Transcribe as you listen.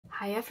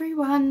Hi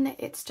everyone,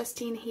 it's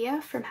Justine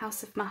here from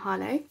House of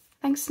Mahalo.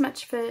 Thanks so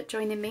much for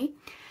joining me.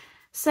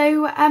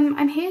 So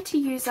I'm here to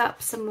use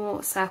up some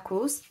more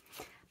circles.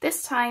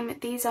 This time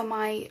these are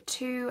my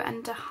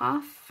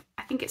 2.5,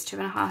 I think it's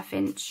 2.5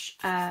 inch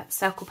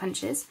circle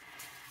punches.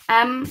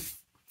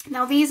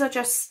 Now these are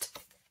just,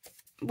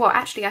 well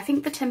actually I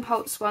think the Tim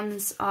Holtz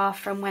ones are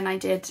from when I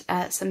did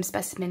some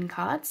specimen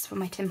cards for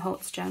my Tim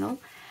Holtz journal.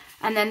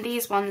 And then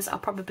these ones are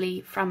probably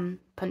from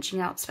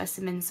punching out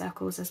specimen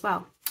circles as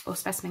well, or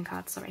specimen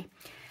cards, sorry.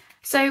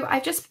 So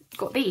I've just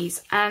got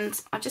these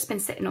and I've just been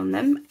sitting on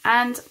them,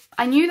 and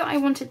I knew that I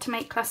wanted to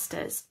make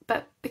clusters,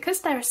 but because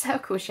they're a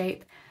circle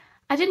shape,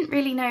 I didn't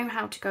really know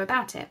how to go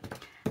about it.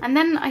 And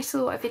then I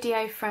saw a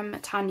video from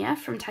Tanya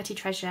from Tatty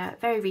Treasure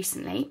very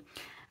recently.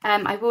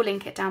 I will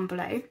link it down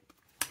below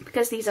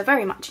because these are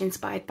very much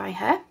inspired by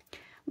her,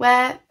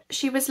 where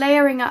she was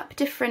layering up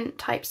different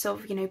types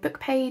of, you know, book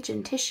page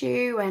and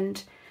tissue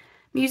and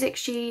music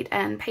sheet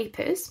and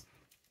papers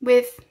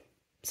with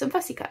some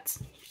fussy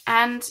cuts.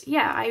 And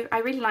yeah, I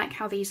really like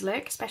how these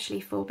look,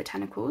 especially for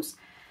botanicals.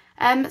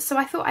 So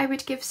I thought I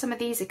would give some of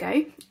these a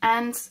go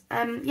and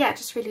yeah,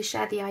 just really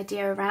share the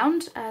idea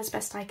around as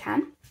best I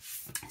can.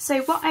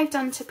 So what I've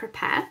done to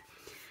prepare,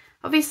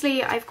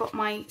 obviously I've got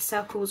my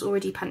circles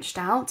already punched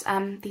out.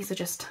 These are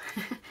just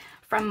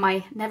from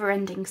my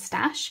never-ending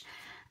stash.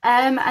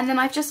 And then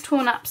I've just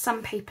torn up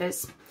some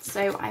papers.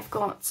 So I've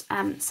got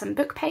some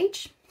book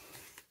page.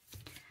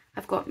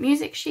 I've got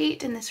music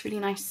sheet in this really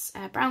nice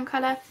brown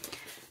colour.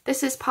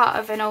 This is part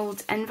of an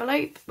old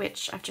envelope,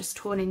 which I've just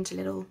torn into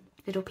little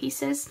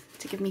pieces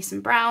to give me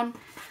some brown.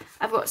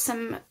 I've got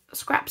some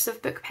scraps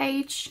of book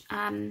page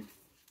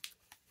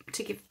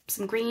to give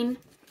some green.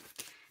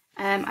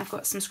 I've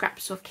got some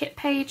scraps of kit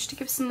page to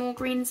give some more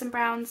greens and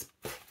browns.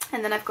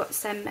 And then I've got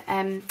some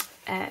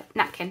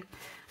napkin,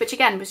 which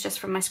again was just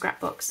from my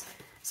scrapbooks.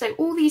 So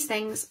all these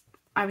things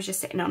I was just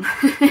sitting on.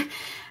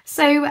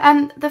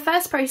 So the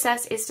first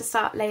process is to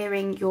start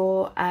layering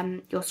your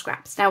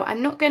scraps. Now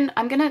I'm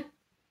gonna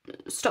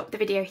stop the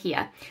video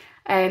here,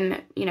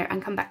 you know,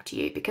 and come back to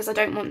you because I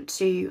don't want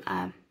to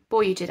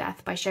bore you to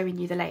death by showing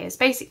you the layers.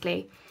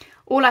 Basically,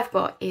 all I've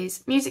got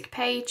is music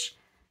page,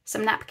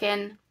 some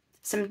napkin,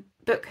 some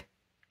book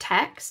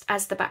text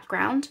as the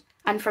background,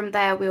 and from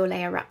there we'll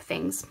layer up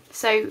things.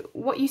 So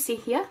what you see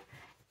here,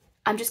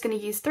 I'm just going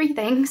to use 3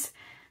 things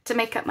to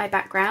make up my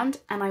background,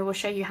 and I will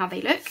show you how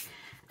they look.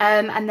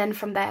 And then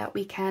from there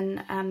we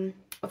can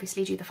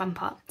obviously do the fun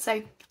part.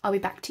 So I'll be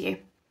back to you.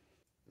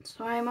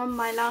 So I'm on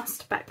my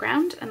last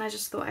background and I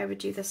just thought I would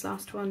do this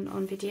last one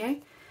on video.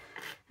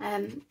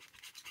 As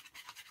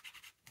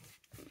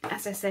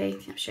I say,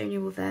 I've shown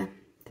you all the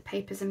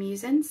papers I'm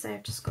using. So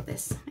I've just got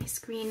this nice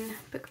green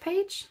book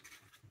page.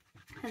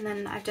 And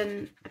then I've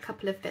done a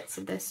couple of bits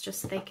of this just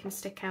so they can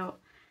stick out,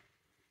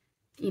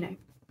 you know,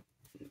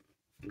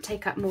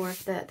 take up more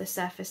of the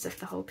surface of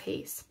the whole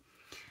piece.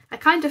 I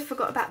kind of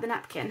forgot about the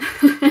napkin.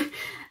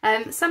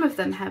 Some of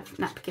them have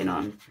napkin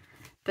on,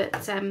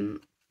 but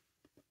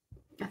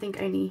I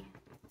think only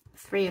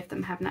 3 of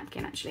them have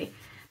napkin actually,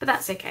 but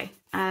that's okay,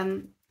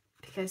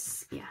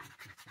 because yeah,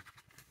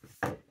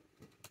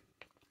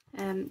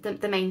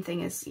 the main thing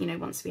is, you know,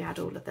 once we add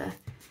all of the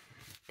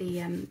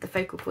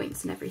focal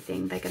points and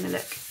everything, they're going to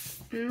look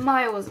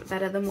miles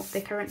better than what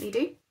they currently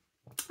do.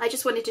 I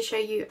just wanted to show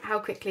you how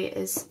quickly it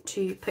is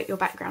to put your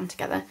background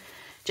together.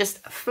 Just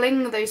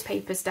fling those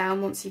papers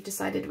down once you've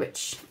decided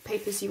which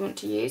papers you want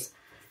to use.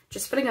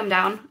 Just fling them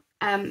down,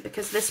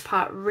 because this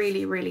part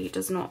really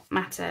does not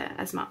matter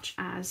as much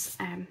as,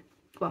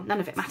 well, none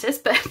of it matters,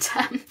 but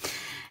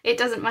it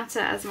doesn't matter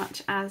as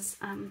much as,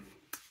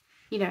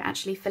 you know,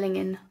 actually filling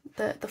in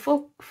the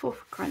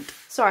forefront.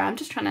 Sorry, I'm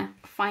just trying to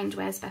find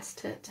where's best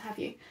to have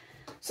you.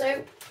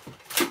 So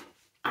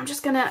I'm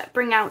just gonna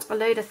bring out a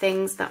load of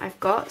things that I've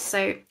got,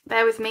 so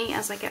bear with me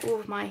as I get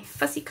all of my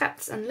fussy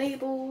cuts and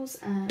labels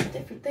and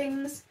different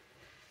things.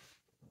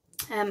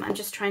 I'm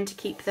just trying to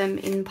keep them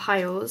in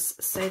piles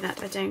so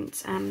that I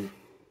don't,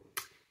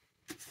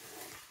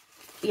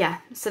 yeah,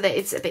 so that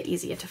it's a bit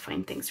easier to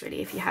find things really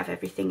if you have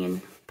everything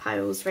in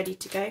piles ready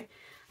to go.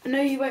 I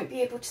know you won't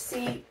be able to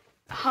see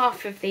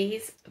half of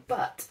these,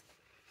 but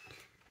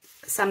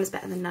some is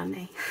better than none,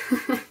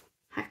 eh?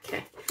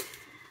 Okay.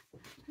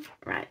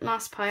 Right,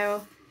 last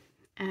pile.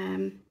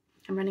 I'm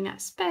running out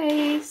of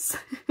space.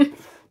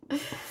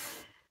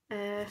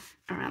 Alright,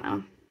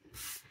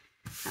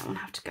 that one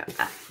have to go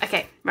there.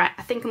 Okay, right,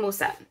 I think I'm all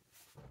set.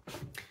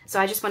 So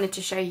I just wanted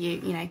to show you,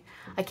 you know,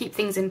 I keep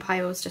things in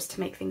piles just to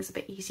make things a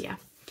bit easier.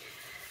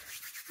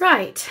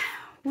 Right,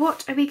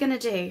 what are we gonna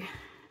do?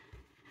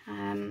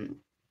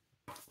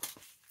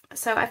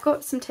 So I've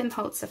got some Tim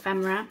Holtz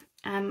ephemera.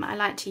 I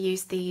like to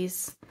use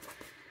these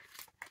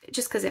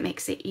just because it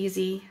makes it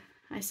easy,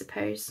 I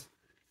suppose.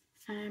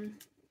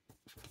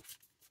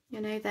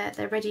 You know,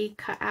 they're ready,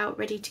 cut out,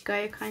 ready to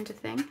go kind of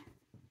thing.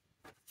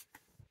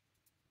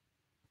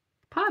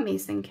 Part of me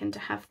is thinking to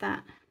have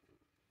that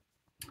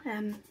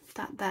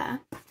that there.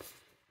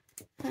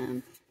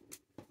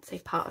 Say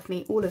part of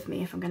me, all of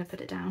me if I'm going to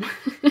put it down.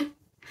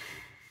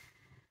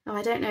 Oh,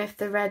 I don't know if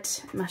the red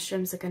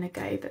mushrooms are going to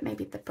go, but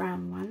maybe the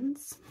brown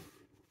ones.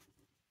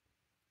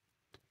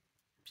 I'm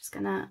just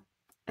going to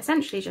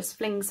essentially just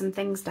fling some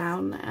things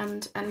down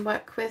and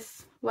work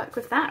with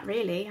that,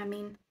 really. I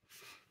mean,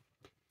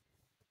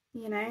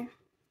 you know,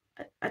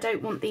 I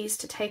don't want these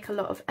to take a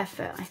lot of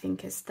effort, I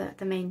think is the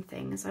main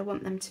thing, is I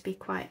want them to be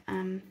quite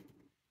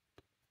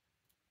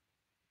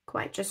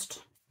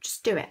just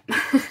do it.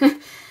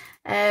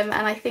 And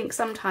I think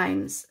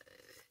sometimes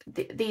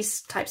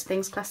these types of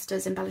things,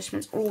 clusters,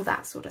 embellishments, all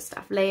that sort of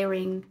stuff,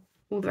 layering,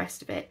 all the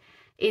rest of it,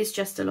 is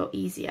just a lot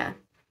easier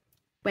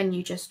when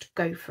you just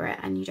go for it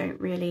and you don't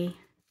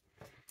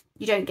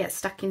get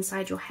stuck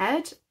inside your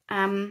head,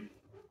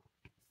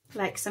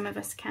 like some of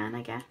us can,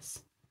 I guess,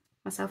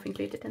 myself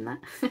included in that.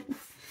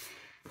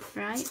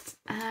 Right,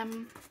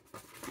 I'm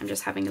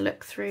just having a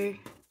look through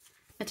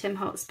my Tim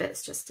Holtz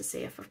bits just to see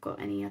if I've got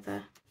any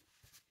other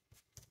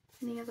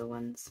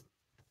ones.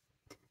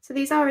 So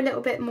these are a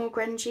little bit more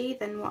grungy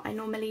than what I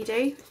normally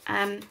do,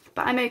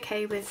 but I'm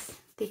okay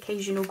with the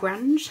occasional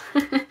grunge.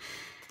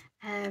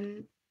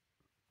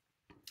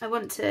 I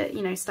want to,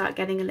 you know, start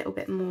getting a little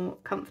bit more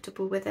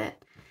comfortable with it.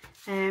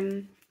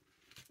 You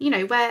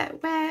know,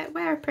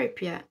 where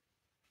appropriate.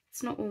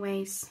 It's not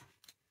always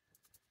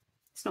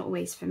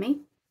for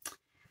me.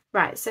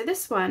 Right, so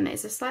this one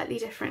is a slightly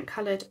different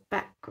coloured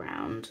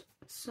background.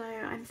 So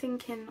I'm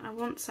thinking I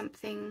want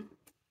something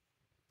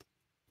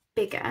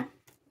bigger.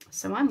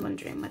 So I'm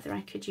wondering whether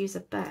I could use a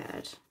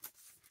bird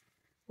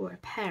or a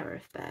pair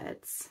of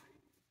birds,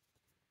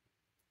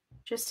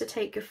 just to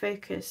take your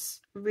focus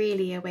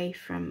really away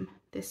from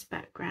this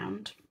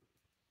background.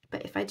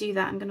 But if I do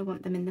that, I'm going to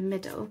want them in the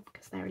middle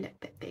because they're a little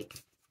bit big.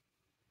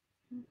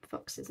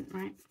 Fox isn't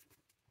right.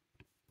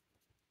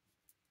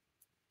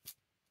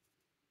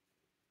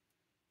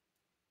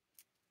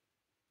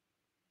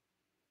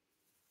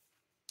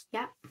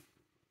 Yeah.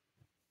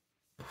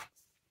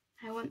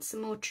 I want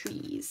some more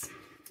trees.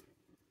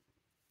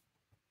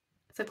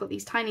 So I've got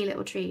these tiny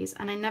little trees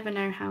and I never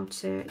know how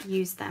to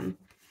use them.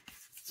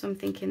 So I'm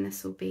thinking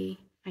this will be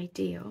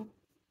ideal.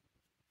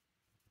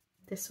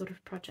 This sort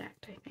of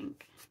project, I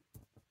think.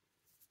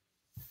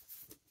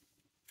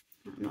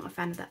 I'm not a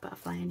fan of that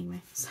butterfly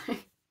anyway, so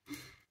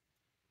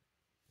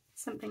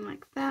something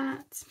like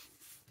that.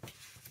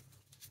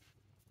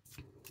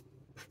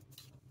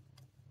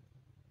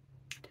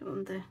 Don't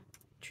want the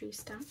tree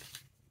stump.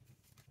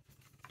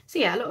 So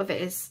yeah, a lot of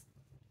it is,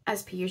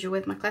 as per usual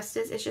with my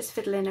clusters, it's just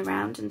fiddling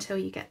around until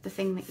you get the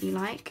thing that you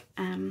like.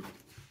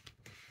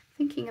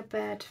 Thinking a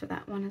bird for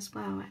that one as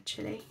well,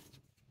 actually.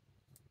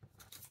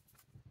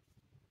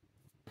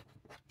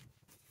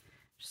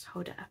 Just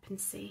hold it up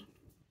and see.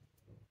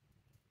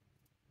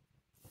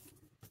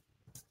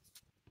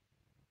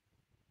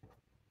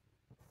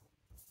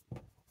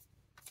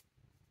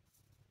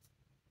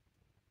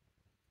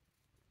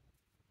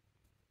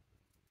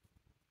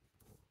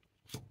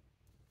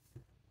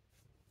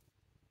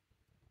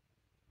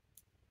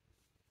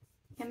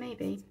 Yeah,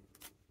 maybe.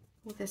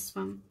 Or this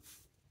one.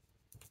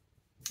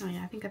 Oh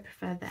yeah, I think I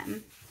prefer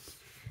them.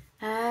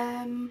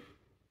 I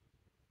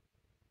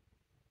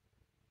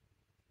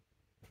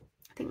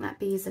think that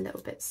bee is a little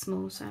bit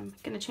small, so I'm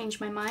going to change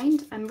my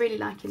mind. I'm really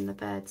liking the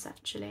birds,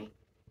 actually.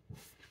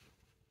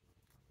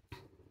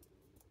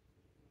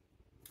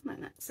 Like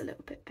that's a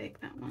little bit big,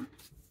 that one.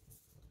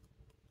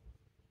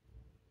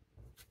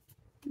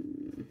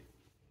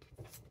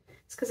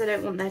 It's because I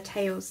don't want their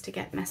tails to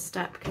get messed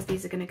up, because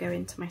these are going to go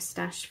into my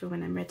stash for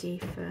when I'm ready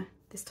for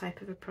this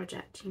type of a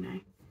project, you know.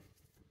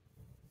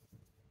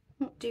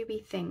 What do we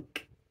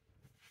think?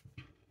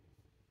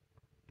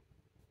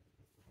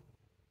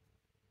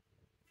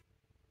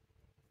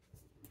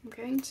 I'm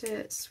going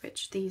to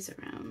switch these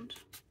around.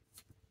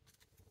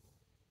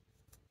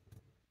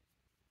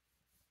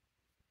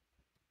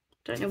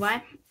 Don't know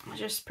why, I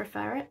just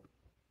prefer it.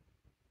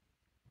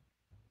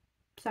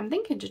 So I'm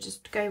thinking to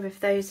just go with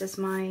those as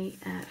my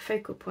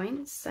focal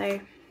points. So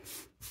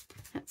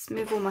let's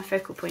move all my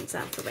focal points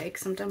out of the way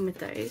because I'm done with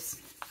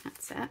those.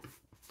 That's it.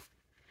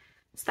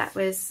 So that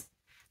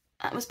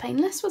was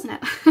painless,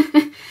 wasn't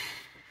it?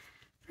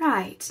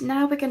 Right,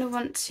 now we're going to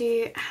want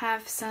to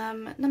have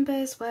some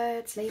numbers,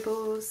 words,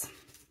 labels,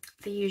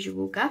 the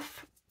usual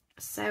guff.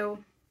 So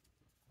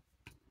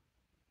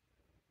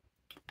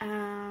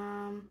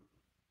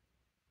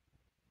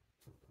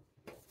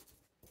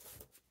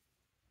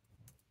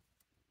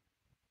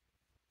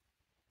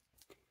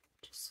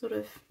just sort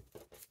of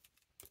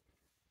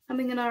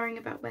umming and ahhing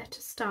about where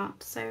to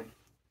start. So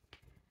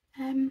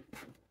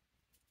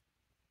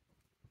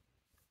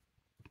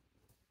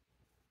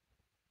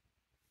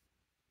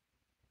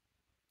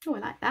oh, I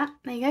like that.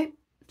 There you go.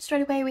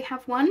 Straight away we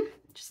have one.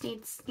 Just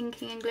needs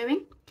inking and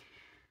gluing,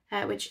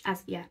 which,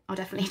 I'll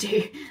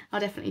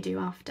definitely do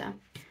after.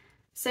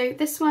 So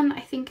this one I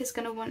think is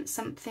going to want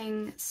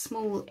something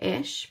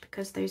small-ish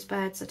because those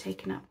birds are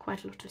taking up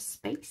quite a lot of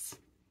space.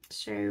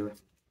 So,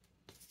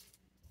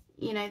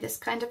 you know, this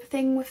kind of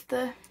thing with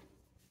the,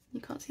 you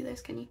can't see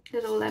those, can you?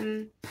 Little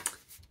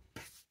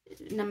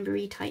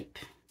numbery type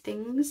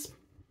things.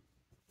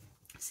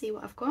 See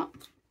what I've got.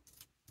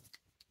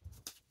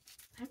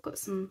 I've got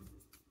some,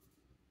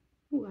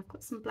 oh, I've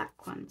got some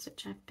black ones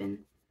which I've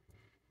been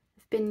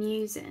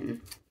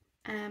using.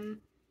 I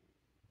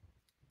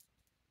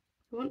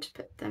want to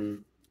put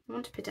them, I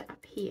want to put it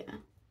up here,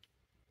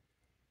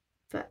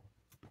 but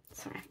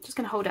sorry, I'm just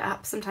going to hold it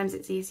up. Sometimes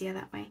it's easier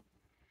that way.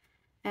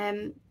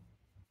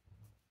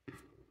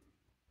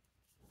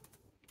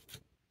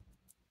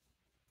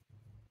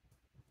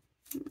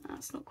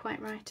 That's not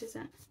quite right, is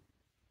it?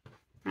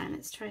 Right,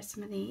 let's try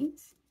some of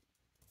these.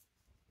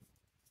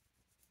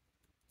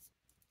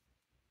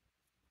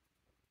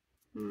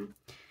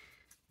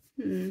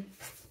 Maybe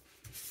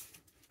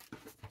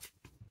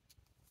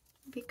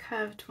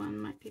curved one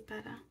might be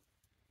better.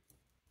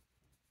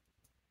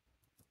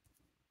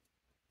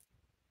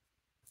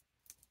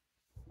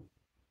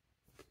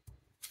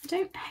 I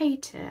don't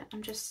hate it,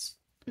 I'm just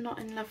not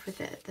in love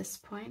with it at this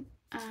point.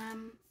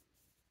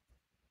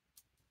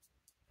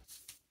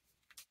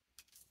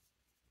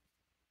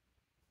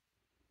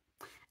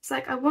 It's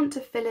like I want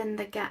to fill in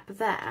the gap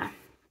there,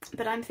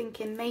 but I'm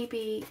thinking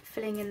maybe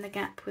filling in the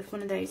gap with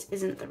one of those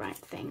isn't the right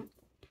thing.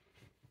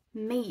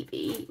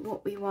 Maybe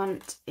what we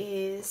want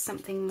is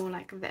something more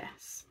like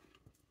this.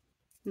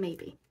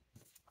 Maybe.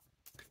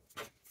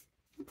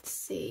 Let's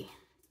see.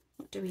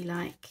 What do we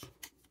like?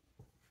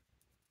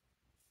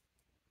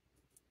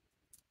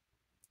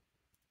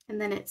 And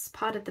then it's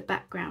part of the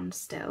background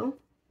still.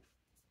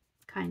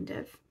 Kind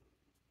of.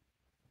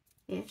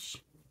 Ish.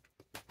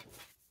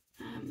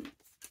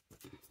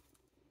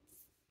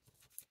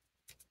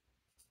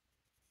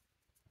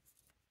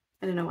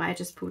 I don't know why I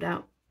just pulled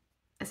out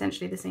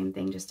essentially the same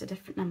thing, just a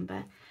different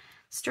number.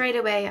 Straight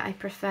away I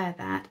prefer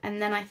that,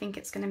 and then I think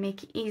it's going to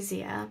make it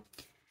easier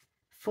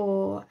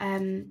for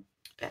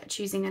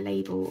choosing a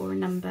label or a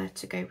number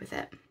to go with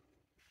it,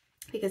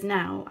 because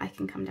now I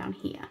can come down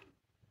here.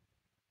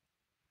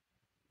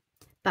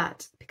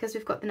 But because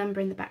we've got the number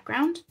in the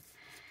background,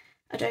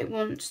 I don't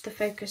want the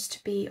focus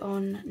to be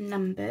on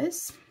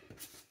numbers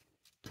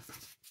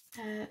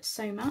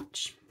so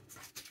much.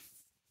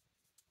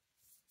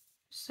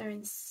 So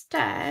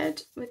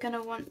instead, we're going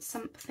to want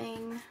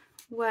something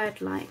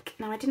word-like.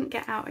 Now, I didn't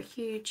get out a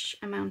huge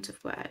amount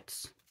of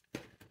words.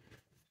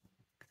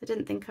 I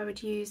didn't think I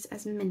would use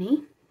as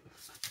many.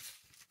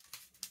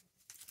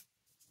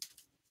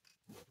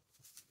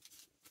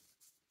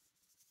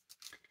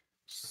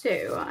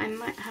 So I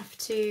might have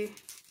to,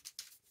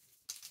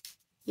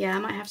 yeah, I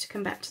might have to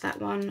come back to that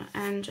one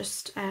and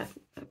just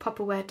pop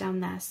a word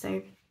down there.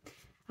 So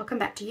I'll come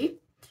back to you.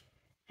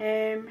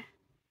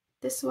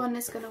 This one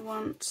is going to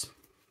want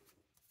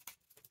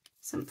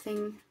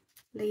something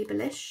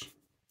label-ish,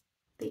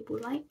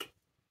 label-like,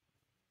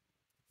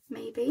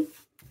 maybe.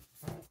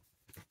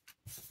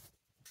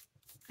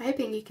 I'm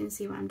hoping you can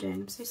see what I'm doing.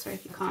 I'm so sorry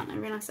if you can't. I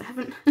realise I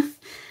haven't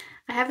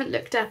I haven't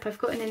looked up. I've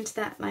gotten into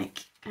that,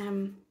 like,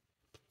 you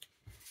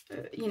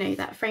know,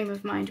 that frame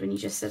of mind when you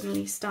just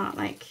suddenly start,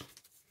 like,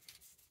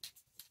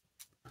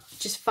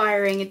 just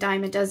firing a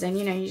dime a dozen,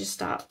 you know, you just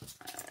start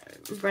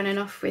running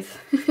off with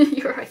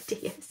your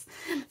ideas.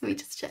 Let me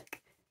just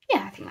check.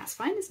 Yeah, I think that's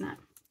fine, isn't it?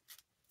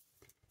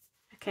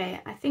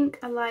 Okay, I think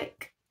I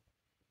like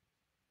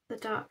the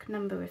dark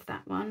number with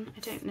that one.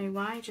 I don't know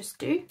why, I just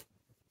do.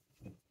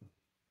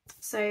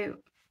 So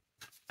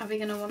are we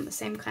going to want the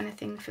same kind of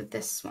thing for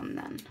this one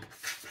then?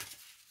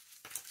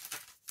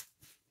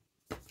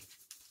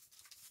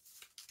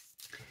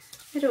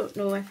 I don't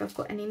know if I've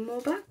got any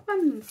more black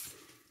ones.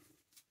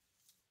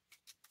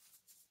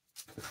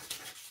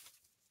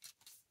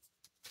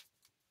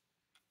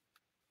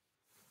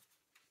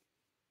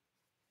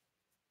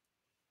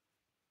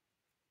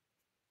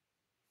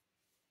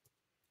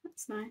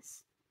 That's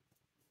nice.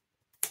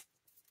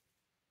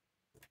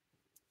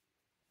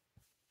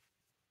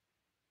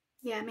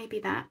 Yeah, maybe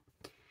that.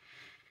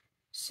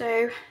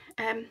 So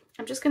I'm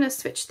just going to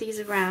switch these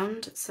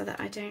around so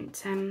that I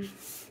don't,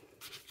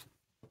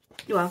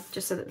 well,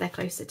 just so that they're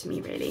closer to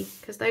me really,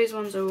 because those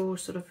ones are all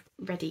sort of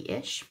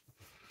ready-ish,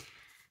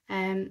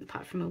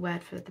 apart from a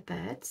word for the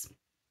birds.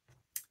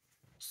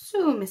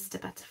 So,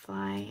 Mr.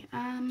 Butterfly,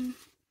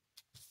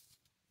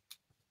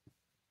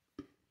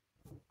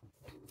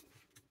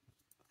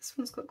 this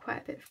one's got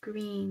quite a bit of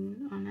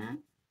green on it,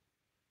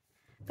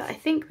 but I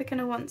think we're going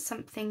to want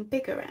something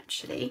bigger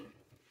actually.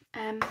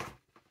 I'm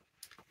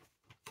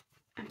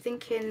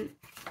thinking,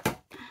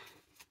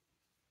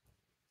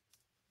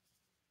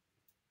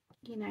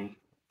 you know,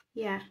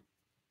 yeah,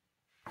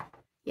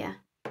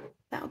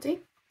 that'll do.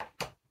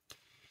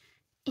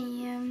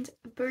 And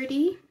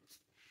birdie,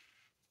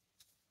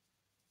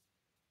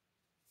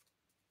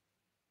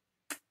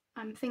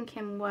 I'm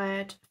thinking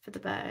word for the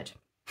bird.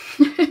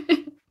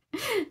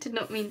 Did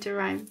not mean to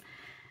rhyme.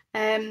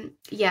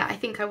 Yeah, I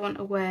think I want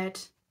a word.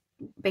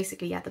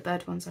 Basically, yeah, the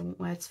bird ones I want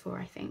words for,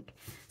 I think.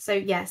 So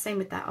yeah, same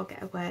with that, I'll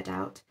get a word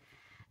out.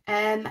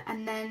 And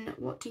then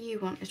what do you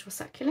want, little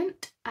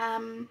succulent?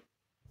 I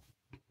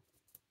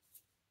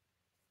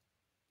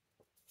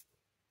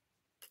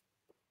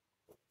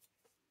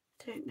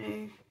don't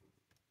know.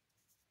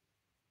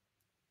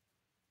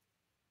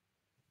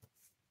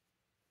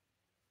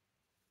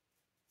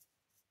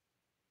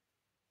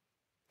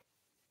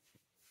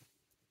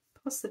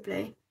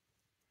 possibly.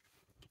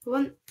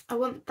 I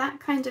want that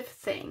kind of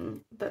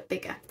thing, but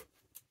bigger.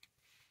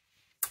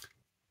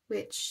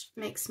 Which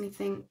makes me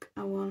think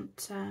I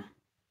want,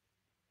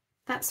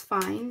 that's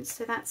fine,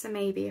 so that's a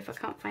maybe if I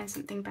can't find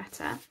something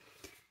better.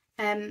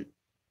 I'm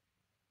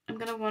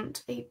gonna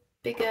want a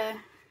bigger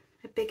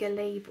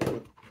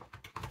label.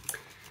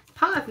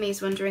 Part of me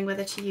is wondering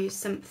whether to use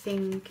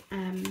something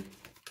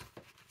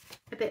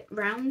a bit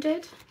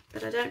rounded,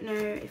 but I don't know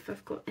if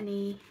I've got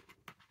any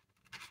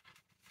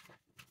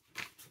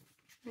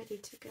ready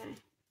to go.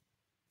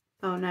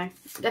 Oh no,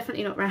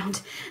 definitely not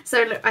round.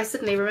 So look, I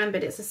suddenly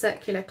remembered it's a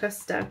circular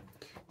cluster.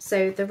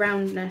 So the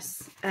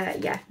roundness,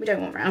 yeah, we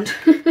don't want round.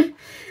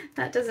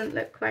 That doesn't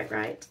look quite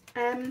right.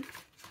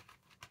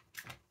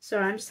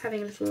 Sorry, I'm just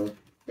having a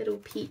little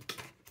peek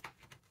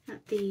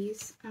at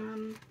these.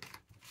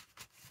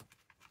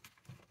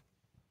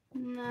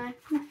 No,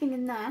 nothing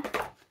in there.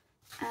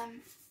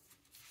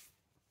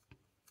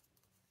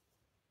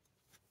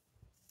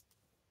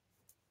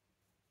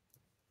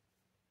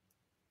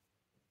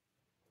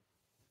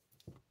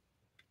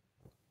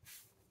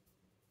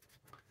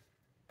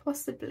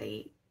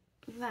 Possibly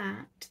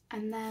that,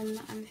 and then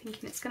I'm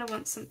thinking it's going to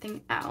want something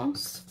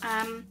else,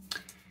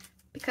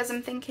 because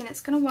I'm thinking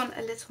it's going to want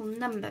a little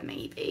number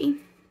maybe,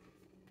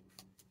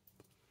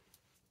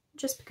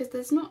 just because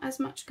there's not as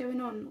much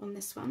going on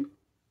this one.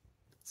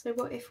 So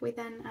what if we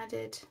then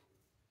added,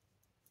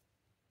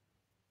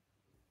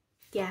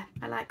 yeah,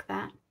 I like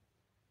that.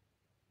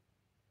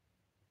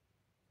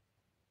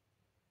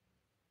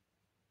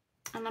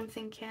 And I'm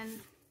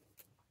thinking,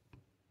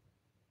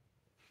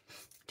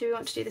 do we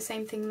want to do the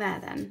same thing there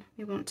then?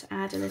 We want to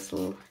add a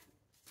little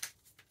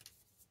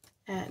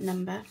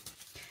number.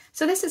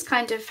 So this is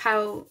kind of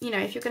how, you know,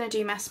 if you're going to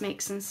do mass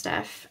makes and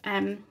stuff,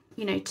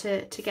 you know,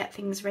 to get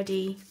things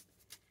ready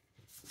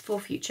for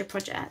future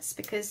projects,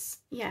 because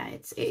yeah,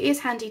 it is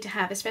handy to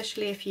have,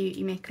 especially if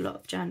you make a lot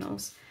of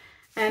journals.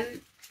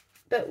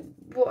 But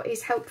what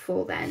is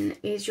helpful then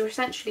is you're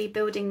essentially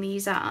building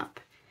these up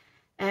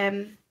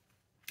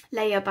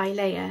layer by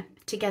layer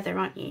together,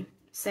 aren't you?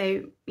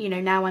 So, you know,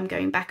 now I'm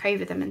going back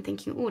over them and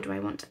thinking, oh, do I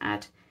want to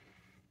add,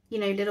 you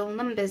know, little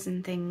numbers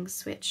and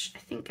things, which I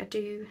think I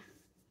do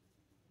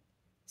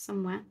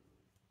somewhere.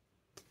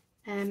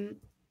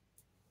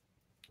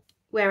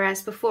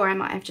 Whereas before I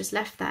might have just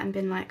left that and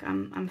been like,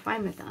 I'm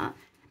fine with that.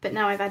 But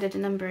now I've added a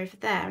number over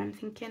there. I'm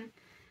thinking,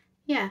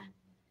 yeah,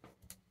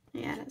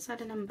 let's add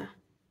a number.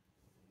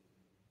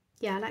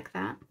 Yeah, I like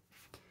that.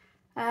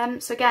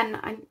 So again,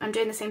 I'm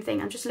doing the same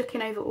thing. I'm just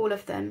looking over all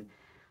of them.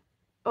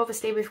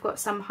 Obviously we've got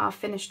some half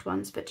finished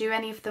ones, but do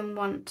any of them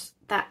want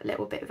that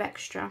little bit of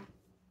extra?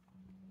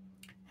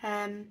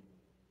 And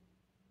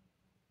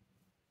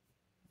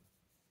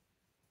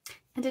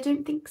I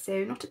don't think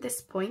so, not at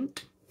this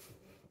point.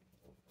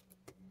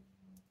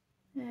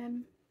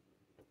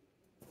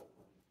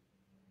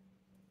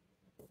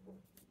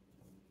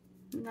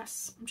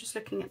 Unless I'm just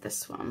looking at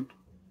this one.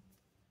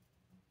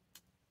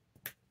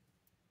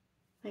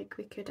 Like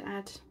we could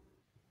add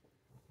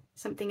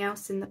something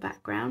else in the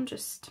background,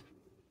 just,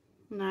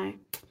 no,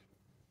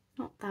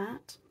 not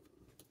that.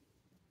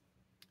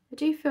 I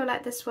do feel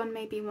like this one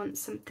maybe wants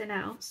something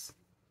else.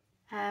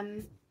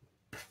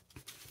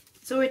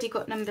 It's already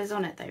got numbers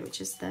on it though,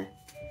 which is the,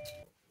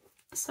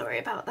 sorry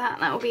about that,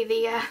 that will be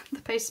the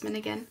postman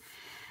again.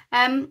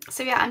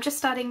 So yeah, I'm just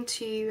starting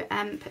to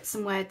put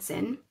some words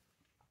in.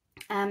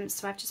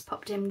 So I've just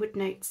popped in wood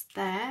notes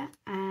there,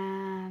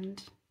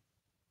 and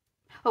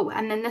oh,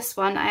 and then this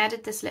one, I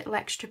added this little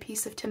extra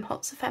piece of Tim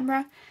Holtz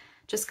ephemera,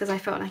 just because I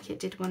felt like it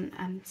did want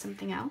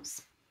something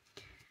else.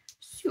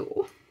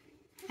 So,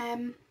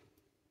 I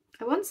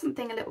want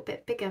something a little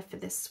bit bigger for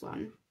this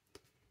one.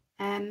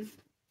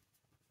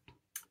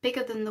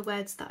 Bigger than the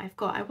words that I've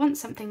got. I want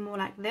something more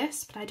like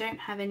this, but I don't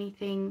have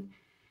anything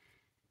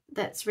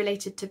that's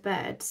related to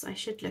birds. I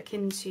should look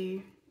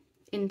into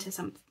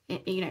some,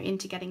 you know,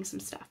 into getting some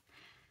stuff.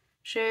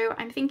 So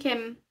I'm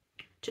thinking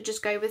to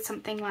just go with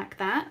something like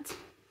that.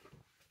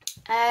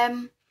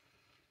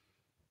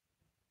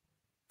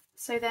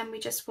 So then we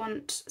just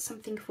want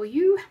something for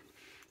you.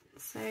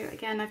 So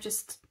again, I'm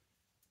just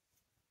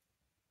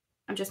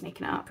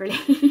making it up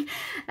really.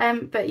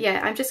 But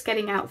yeah, I'm just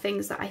getting out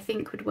things that I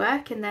think would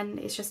work, and then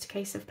it's just a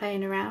case of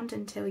playing around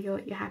until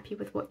you're happy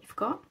with what you've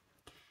got.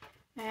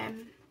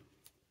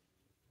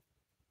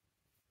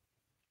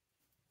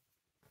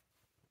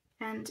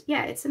 And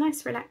yeah, it's a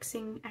nice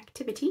relaxing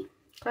activity,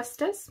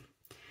 clusters,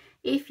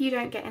 if you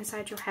don't get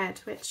inside your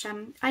head, which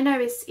I know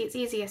it's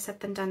easier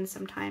said than done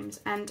sometimes,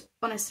 and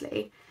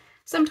honestly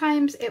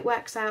sometimes it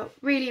works out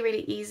really,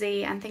 really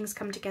easy and things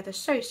come together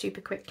so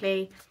super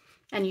quickly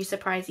and you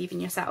surprise even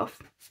yourself.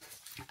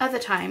 Other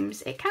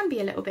times it can be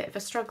a little bit of a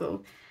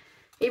struggle.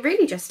 It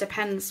really just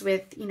depends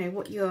with, you know,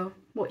 what you're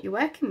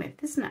working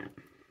with, isn't it?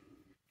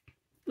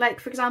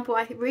 Like, for example,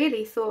 I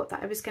really thought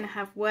that I was going to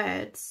have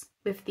words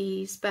with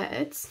these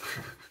birds.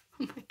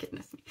 Oh my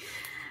goodness me.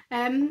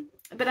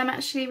 But I'm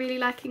actually really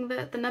liking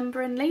the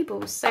number and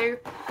labels, so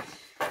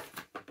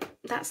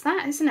that's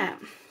that, isn't it?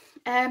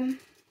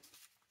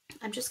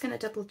 I'm just going to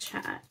double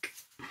check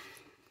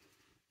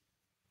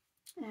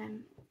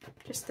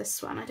just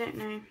this one. I don't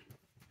know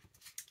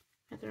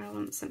whether I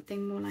want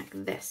something more like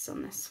this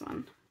on this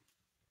one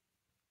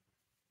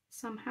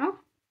somehow.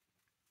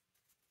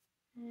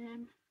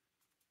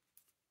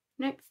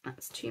 Nope,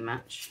 that's too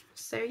much.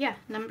 So yeah,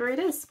 number it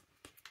is.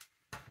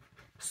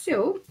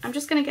 So I'm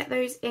just going to get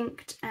those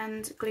inked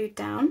and glued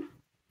down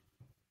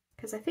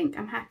because I think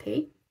I'm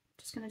happy.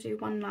 Just going to do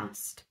one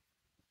last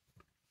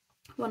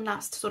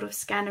sort of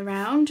scan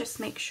around, just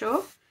make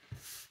sure.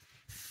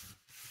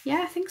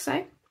 Yeah, I think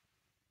so.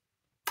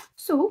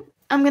 So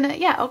I'm gonna,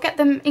 yeah, I'll get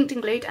them inked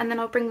and glued and then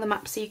I'll bring them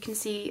up so you can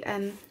see,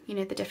 you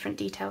know, the different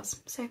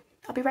details. So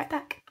I'll be right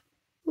back.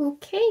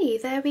 Okay,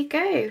 there we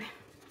go.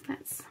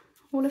 That's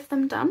all of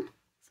them done.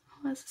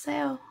 So as I say,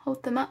 I'll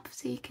hold them up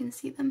so you can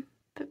see them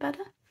a bit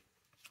better.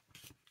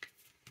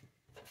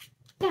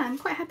 Yeah, I'm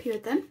quite happy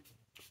with them.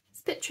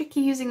 It's a bit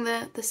tricky using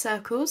the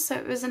circles, so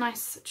it was a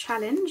nice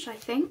challenge, I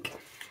think.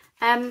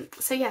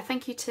 So yeah,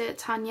 thank you to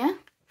Tanya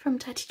from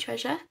Teddy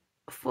Treasure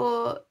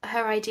for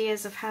her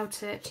ideas of how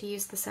to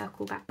use the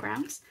circle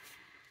backgrounds.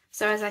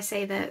 So as I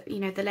say, you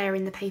know, the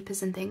layering the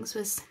papers and things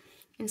was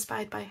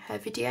inspired by her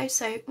video.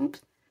 So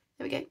oops,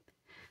 there we go.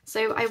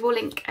 So I will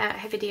link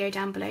her video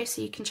down below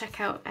so you can check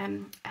out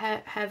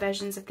her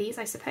versions of these,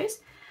 I suppose.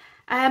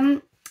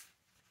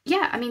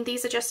 Yeah, I mean,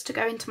 these are just to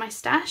go into my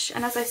stash,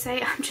 and as I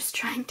say, I'm just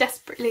trying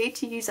desperately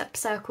to use up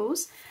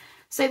circles.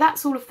 So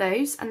that's all of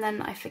those, and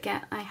then I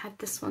forget I had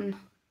this one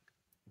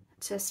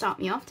to start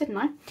me off, didn't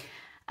I?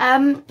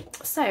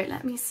 So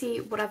let me see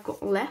what I've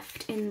got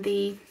left in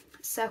the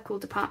circle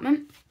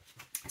department.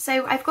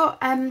 So I've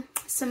got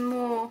some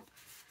more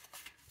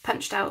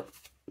punched out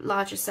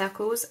larger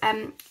circles.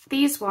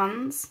 These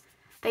ones,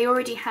 they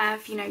already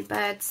have, you know,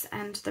 birds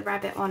and the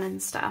rabbit on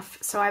and stuff,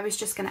 so I was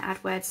just going to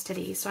add words to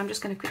these, so I'm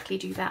just going to quickly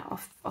do that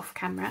off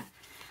camera.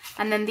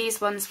 And then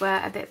these ones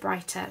were a bit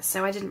brighter,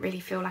 so I didn't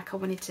really feel like I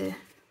wanted to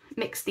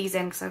mix these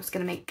in because I was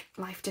going to make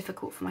life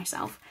difficult for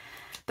myself.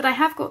 But I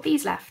have got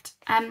these left.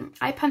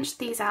 I punched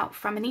these out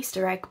from an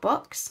Easter egg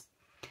box,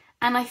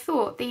 and I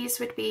thought these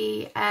would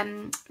be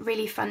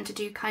really fun to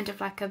do, kind of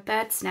like a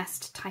bird's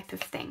nest type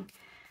of thing.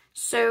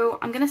 So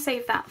I'm going to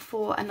save that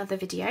for another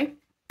video.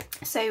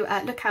 So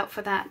look out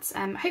for that,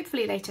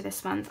 hopefully later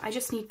this month. I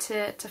just need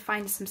to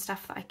find some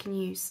stuff that I can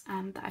use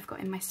that I've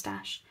got in my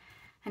stash.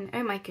 And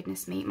oh my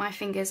goodness me, my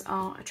fingers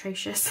are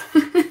atrocious.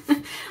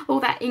 All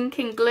that ink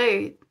and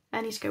glue.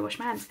 I need to go wash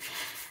my hands.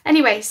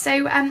 Anyway,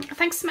 so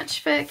thanks so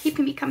much for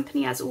keeping me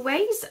company as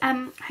always.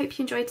 I hope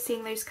you enjoyed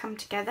seeing those come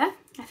together.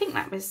 I think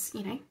that was,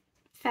 you know,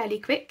 fairly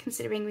quick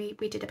considering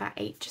we did about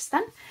 8 just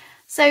then.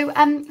 So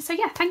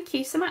yeah, thank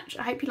you so much.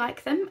 I hope you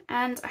like them,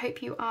 and I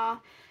hope you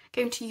are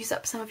going to use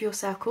up some of your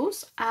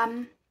circles.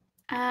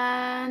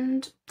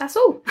 And that's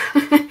all.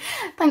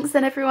 Thanks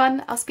then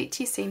everyone. I'll speak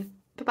to you soon.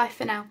 Bye bye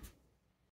for now.